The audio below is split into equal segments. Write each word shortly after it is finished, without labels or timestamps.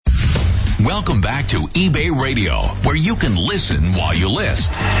Welcome back to eBay Radio, where you can listen while you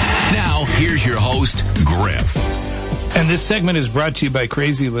list. Now, here's your host, Griff. And this segment is brought to you by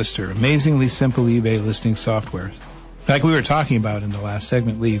Crazy Lister, amazingly simple eBay listing software. Like we were talking about in the last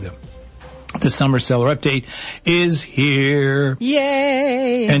segment, Lee, the summer seller update is here.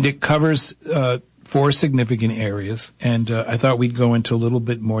 Yay! And it covers 4 significant areas. And I thought we'd go into a little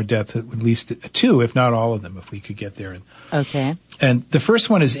bit more depth, at least 2, if not all of them, if we could get there. Okay. And the first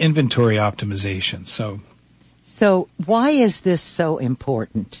one is inventory optimization. So why is this so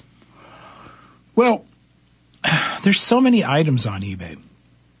important? Well, there's so many items on eBay.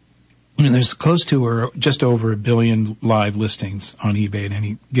 I mean, there's close to or just over 1 billion live listings on eBay at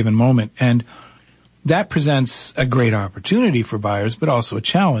any given moment. And that presents a great opportunity for buyers, but also a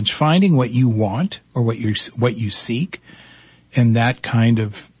challenge. Finding what you want or what you seek in that kind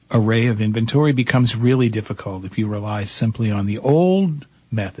of array of inventory becomes really difficult if you rely simply on the old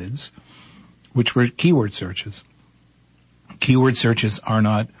methods, which were keyword searches. Keyword searches are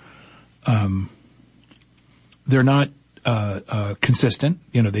not, they're not consistent.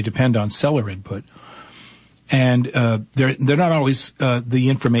 You know, they depend on seller input. And they're not always the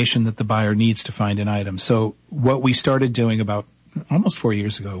information that the buyer needs to find an item. So what we started doing about almost 4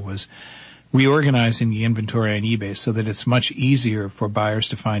 years ago was reorganizing the inventory on eBay so that it's much easier for buyers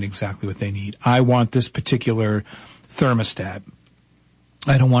to find exactly what they need. I want this particular thermostat.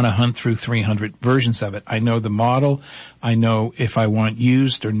 I don't want to hunt through 300 versions of it. I know the model. I know if I want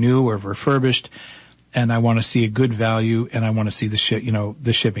used or new or refurbished. And I want to see a good value, and I want to see the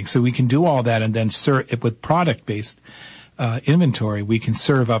shipping. So we can do all that, and then with product-based inventory, we can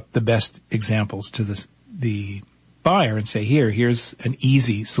serve up the best examples to the buyer and say, here's an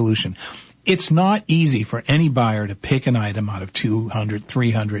easy solution. It's not easy for any buyer to pick an item out of 200,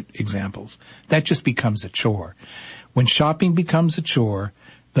 300 examples. That just becomes a chore. When shopping becomes a chore,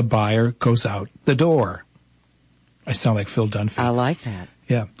 the buyer goes out the door. I sound like Phil Dunphy. I like that.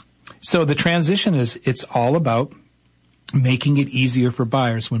 Yeah. So the transition it's all about making it easier for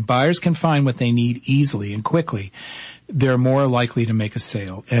buyers. When buyers can find what they need easily and quickly, they're more likely to make a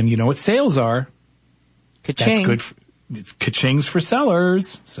sale. And you know what sales are? Ka-ching. That's good. Ka-chings for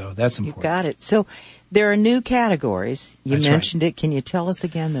sellers. So that's important. You got it. So there are new categories. You That's mentioned it. Can you tell us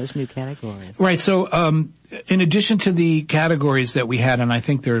again those new categories? Right. So, in addition to the categories that we had, and I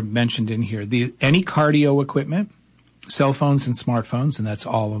think they're mentioned in here, any cardio equipment, cell phones and smartphones, and that's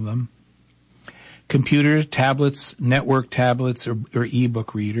all of them. Computers, tablets, network tablets, or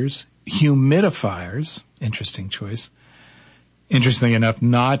e-book readers. Humidifiers, interesting choice. Interestingly enough,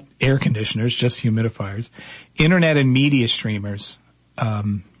 not air conditioners, just humidifiers. Internet and media streamers,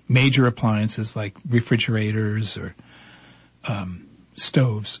 major appliances like refrigerators or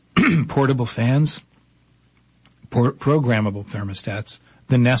stoves, portable fans, programmable thermostats.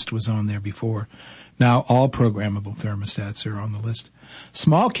 The Nest was on there before. Now all programmable thermostats are on the list.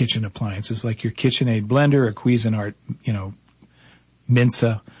 Small kitchen appliances like your KitchenAid blender or Cuisinart,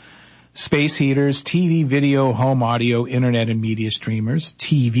 Mensa. Space heaters, TV, video, home audio, internet and media streamers,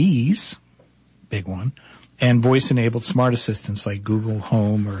 TVs, big one, and voice-enabled smart assistants like Google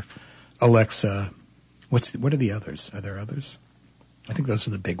Home or Alexa. What are the others? Are there others? I think those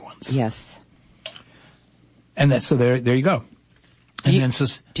are the big ones. Yes. And so there you go. And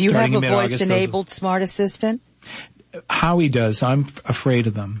do you have a voice-enabled smart assistant? Howie does. I'm afraid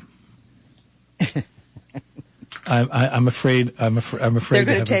of them. I'm afraid. They're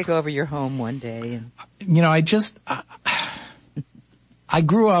going to take over your home one day. I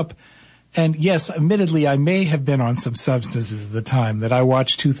grew up, and yes, admittedly, I may have been on some substances at the time that I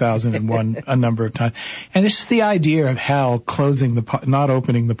watched 2001 a number of times, and it's just the idea of Hal closing not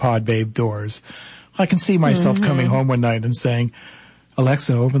opening the pod babe doors. I can see myself coming home one night and saying,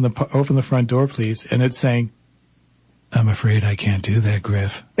 "Alexa, open the front door, please," and it's saying, "I'm afraid I can't do that,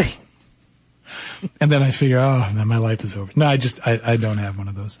 Griff." And then I figure, then my life is over. No, I don't have one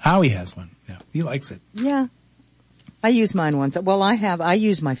of those. Howie has one. Yeah, he likes it. Yeah. I use mine once. Well, I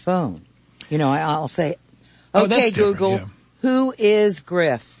use my phone. I'll say, okay, Google, yeah. Who is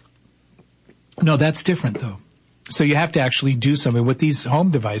Griff? No, that's different though. So you have to actually do something. With these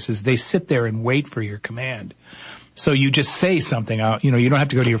home devices, they sit there and wait for your command. So you just say something out, you don't have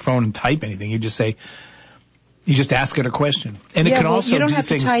to go to your phone and type anything. You just ask it a question. And it can also you don't do have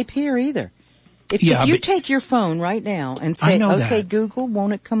things. To type here either. If you take your phone right now and say, okay, Google,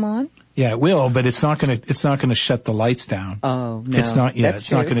 won't it come on? Yeah, it will, but it's not gonna shut the lights down. Oh, no. It's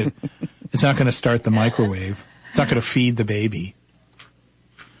not gonna start the microwave. It's not gonna feed the baby.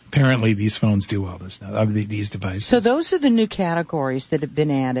 Apparently these phones do all this now, these devices. So those are the new categories that have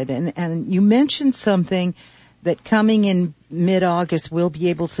been added, and you mentioned something that coming in mid-August we'll be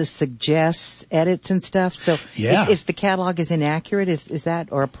able to suggest edits and stuff? So if the catalog is inaccurate, is that,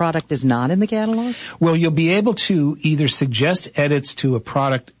 or a product is not in the catalog? Well, you'll be able to either suggest edits to a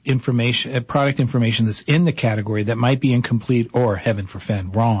product information that's in the category that might be incomplete or, heaven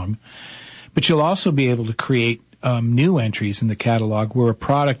forfend, wrong. But you'll also be able to create new entries in the catalog where a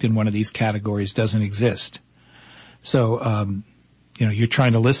product in one of these categories doesn't exist. So, you're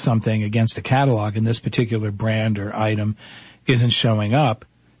trying to list something against a catalog and this particular brand or item isn't showing up.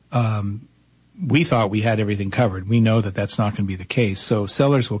 We thought we had everything covered. We know that that's not going to be the case. So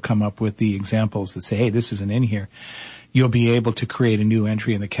sellers will come up with the examples that say, hey, this isn't in here. You'll be able to create a new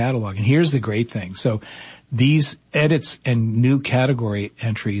entry in the catalog. And here's the great thing. So these edits and new category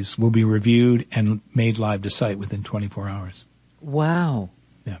entries will be reviewed and made live to site within 24 hours. Wow.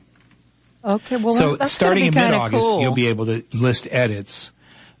 Yeah. Okay, well, so that's starting in mid-August, cool. You'll be able to list edits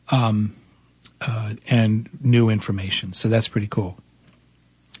and new information. So that's pretty cool.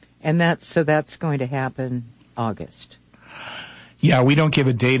 And that's going to happen August. Yeah, we don't give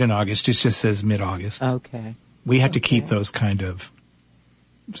a date in August. It just says mid-August. Okay. We have to keep those kind of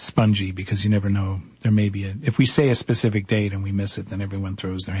spongy because you never know. There may be if we say a specific date and we miss it, then everyone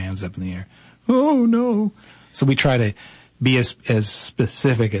throws their hands up in the air. Oh no. So we try to be as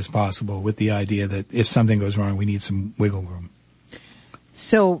specific as possible with the idea that if something goes wrong, we need some wiggle room.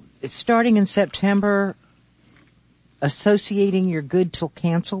 So starting in September, associating your good till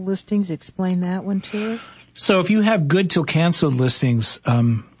cancel listings, explain that one to us. So if you have good till canceled listings,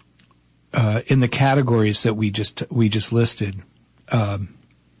 in the categories that we just listed,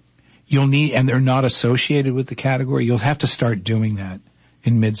 you'll need, and they're not associated with the category, you'll have to start doing that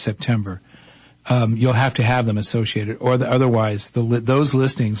in mid-September. You'll have to have them associated, or otherwise those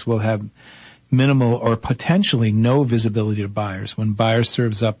listings will have minimal or potentially no visibility to buyers. When buyer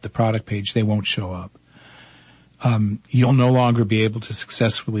serves up the product page, they won't show up. You'll no longer be able to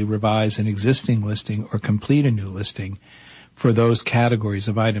successfully revise an existing listing or complete a new listing for those categories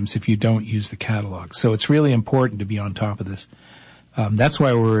of items if you don't use the catalog. So it's really important to be on top of this. That's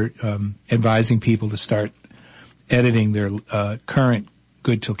why we're advising people to start editing their current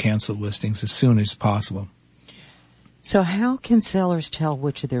good till canceled listings as soon as possible. So how can sellers tell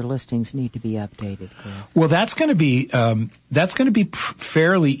which of their listings need to be updated, Griff? Well, that's going to be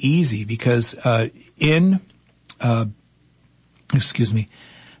fairly easy because when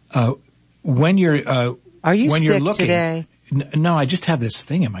you're are you when sick you're looking today? No, I just have this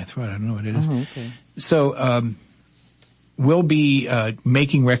thing in my throat. I don't know what it is. Oh, okay. So we'll be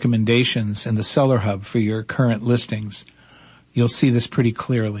making recommendations in the Seller Hub for your current listings. You'll see this pretty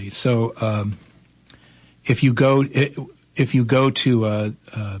clearly. So if you go to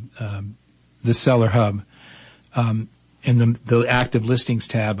the Seller Hub in the active listings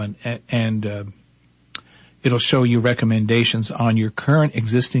tab, and it'll show you recommendations on your current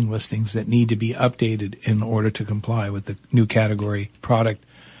existing listings that need to be updated in order to comply with the new category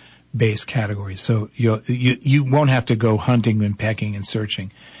product-based categories. So you won't have to go hunting and pecking and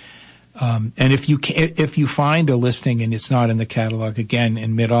searching. And if you find a listing and it's not in the catalog again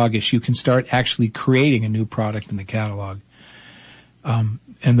in mid-August, you can start actually creating a new product in the catalog.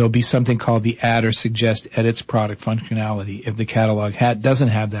 And there'll be something called the add or suggest edits product functionality if the catalog doesn't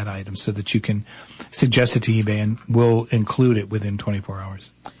have that item, so that you can suggest it to eBay and we'll include it within 24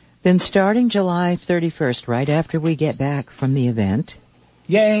 hours. Then starting July 31st, right after we get back from the event.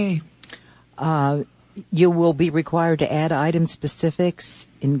 Yay! You will be required to add item specifics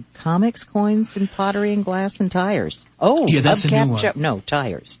in comics, coins, and pottery and glass and tires. Oh, yeah, that's a new one. No,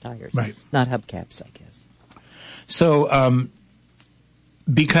 tires. Right. Not hubcaps, I guess. So,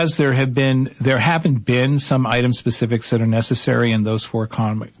 because there haven't been some item specifics that are necessary in those four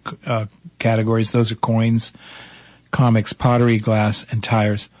categories. Those are coins, comics, pottery, glass, and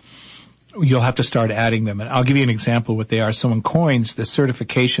tires. You'll have to start adding them. And I'll give you an example of what they are. So in coins, the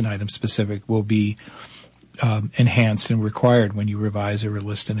certification item specific will be enhanced and required when you revise or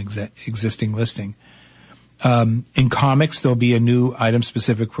list an existing listing. In comics, there'll be a new item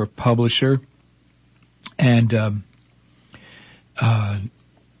specific for publisher. And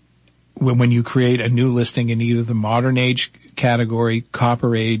when you create a new listing in either the modern age category,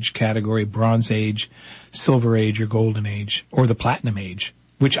 copper age category, bronze age, silver age, or golden age, or the platinum age,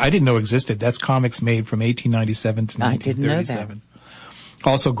 which I didn't know existed. That's comics made from 1897 to 1937. I didn't know that.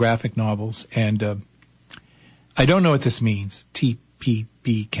 Also graphic novels. And I don't know what this means,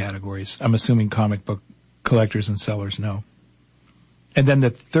 TPB categories. I'm assuming comic book collectors and sellers know. And then the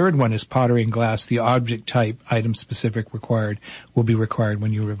third one is pottery and glass. The object type item specific required will be required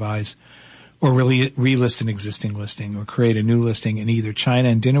when you revise or relist an existing listing or create a new listing in either china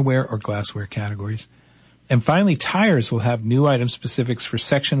and dinnerware or glassware categories. And finally, tires will have new item specifics for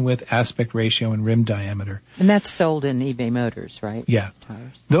section width, aspect ratio, and rim diameter. And that's sold in eBay Motors, right? Yeah.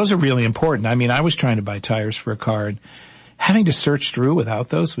 Tires. Those are really important. I mean, I was trying to buy tires for a car, and having to search through without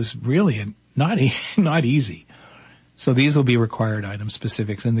those was really not easy. So these will be required item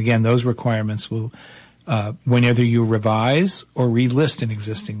specifics. And again, those requirements will, whenever you revise or relist an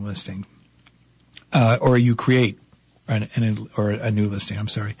existing listing, or you create a new listing,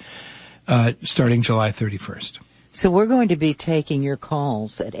 starting July 31st. So we're going to be taking your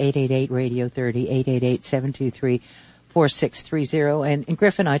calls at 888-RADIO-30, 888-723-4630. And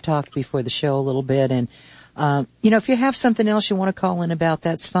Griff and I talked before the show a little bit, and if you have something else you want to call in about,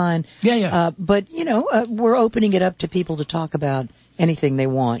 that's fine. Yeah. But we're opening it up to people to talk about anything they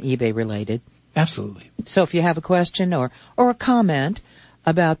want, eBay related. Absolutely. So if you have a question or a comment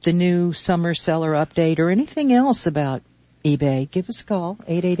about the new summer seller update or anything else about eBay, give us a call,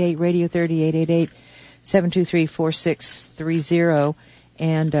 888-RADIO-30, 888-723-4630,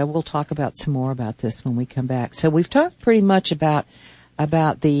 and we'll talk about some more about this when we come back. So we've talked pretty much about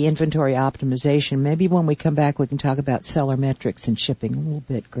the inventory optimization. Maybe when we come back we can talk about seller metrics and shipping a little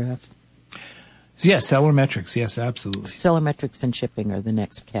bit, Griff. Yes, seller metrics. Yes, absolutely. Seller metrics and shipping are the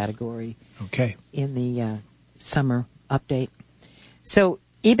next category. Okay. In the summer update. So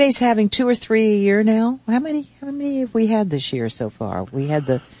eBay's having 2 or 3 a year now. How many have we had this year so far? We had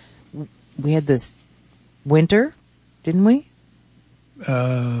this winter, didn't we?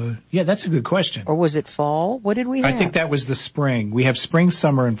 Yeah, that's a good question. Or was it fall? What did we have? I think that was the spring. We have spring,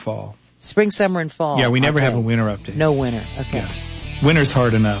 summer, and fall. Spring, summer, and fall. Yeah, we never have a winter update. No winter. Okay. Yeah. Winter's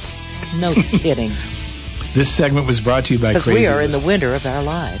hard enough. No kidding. This segment was brought to you by Crazy Because we are Lister. in the winter of our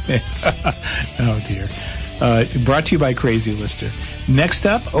lives. Oh, dear. Brought to you by Crazy Lister. Next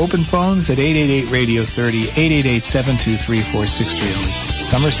up, open phones at 888-RADIO-30, 888-723-4630. It's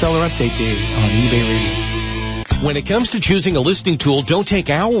Summer Seller Update Day on eBay Radio. When it comes to choosing a listing tool, don't take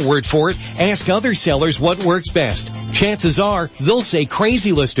our word for it. Ask other sellers what works best. Chances are they'll say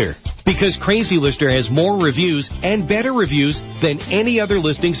Crazy Lister, because Crazy Lister has more reviews and better reviews than any other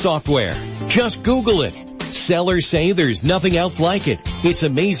listing software. Just Google it. Sellers say there's nothing else like it. It's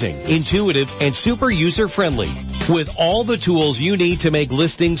amazing, intuitive, and super user-friendly, with all the tools you need to make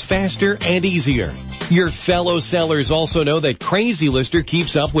listings faster and easier. Your fellow sellers also know that Crazy Lister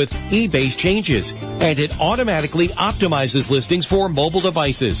keeps up with eBay's changes, and it automatically optimizes listings for mobile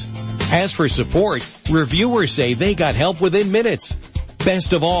devices. As for support, reviewers say they got help within minutes.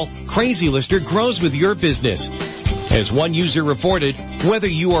 Best of all, Crazy Lister grows with your business. As one user reported, whether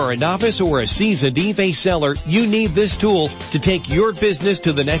you are a novice or a seasoned eBay seller, you need this tool to take your business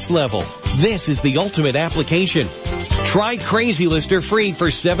to the next level. This is the ultimate application. Try Crazy Lister free for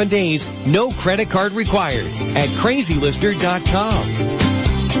 7 days, no credit card required, at crazylister.com.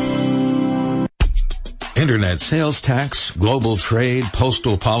 Internet sales tax, global trade,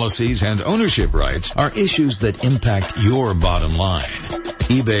 postal policies, and ownership rights are issues that impact your bottom line.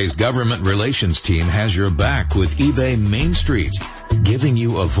 eBay's government relations team has your back with eBay Main Street, giving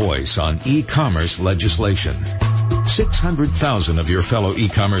you a voice on e-commerce legislation. 600,000 of your fellow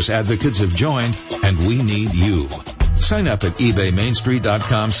e-commerce advocates have joined, and we need you. Sign up at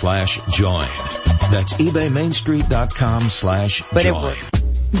ebaymainstreet.com/join. That's ebaymainstreet.com/join.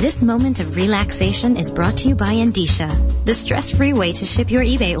 This moment of relaxation is brought to you by Endicia, the stress-free way to ship your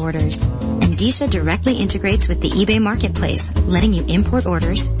eBay orders. Endicia directly integrates with the eBay marketplace, letting you import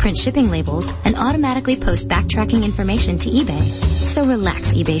orders, print shipping labels, and automatically post backtracking information to eBay. So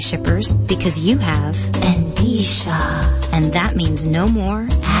relax, eBay shippers, because you have Endicia. And that means no more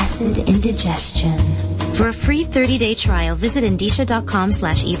acid indigestion. For a free 30-day trial, visit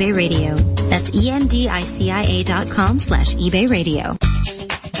Endicia.com/eBay radio. That's ENDICIA.com/eBay radio.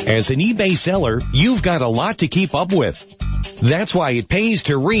 As an eBay seller, you've got a lot to keep up with. That's why it pays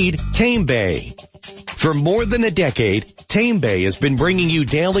to read TameBay. For more than a decade, TameBay has been bringing you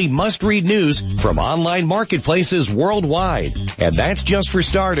daily must-read news from online marketplaces worldwide, and that's just for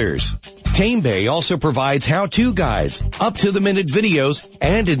starters. TameBay also provides how-to guides, up-to-the-minute videos,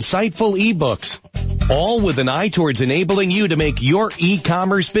 and insightful ebooks, all with an eye towards enabling you to make your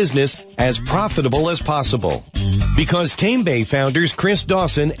e-commerce business as profitable as possible. Because TameBay founders Chris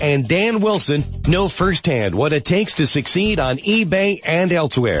Dawson and Dan Wilson know firsthand what it takes to succeed on eBay and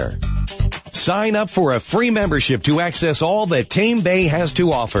elsewhere. Sign up for a free membership to access all that TameBay has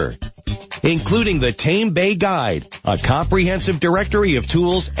to offer, including the TameBay Guide, a comprehensive directory of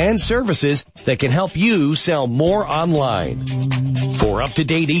tools and services that can help you sell more online. For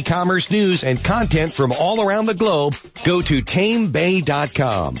up-to-date e-commerce news and content from all around the globe, go to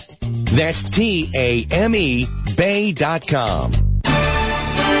TameBay.com. That's TAME Bay.com.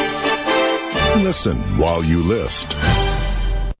 Listen while you list.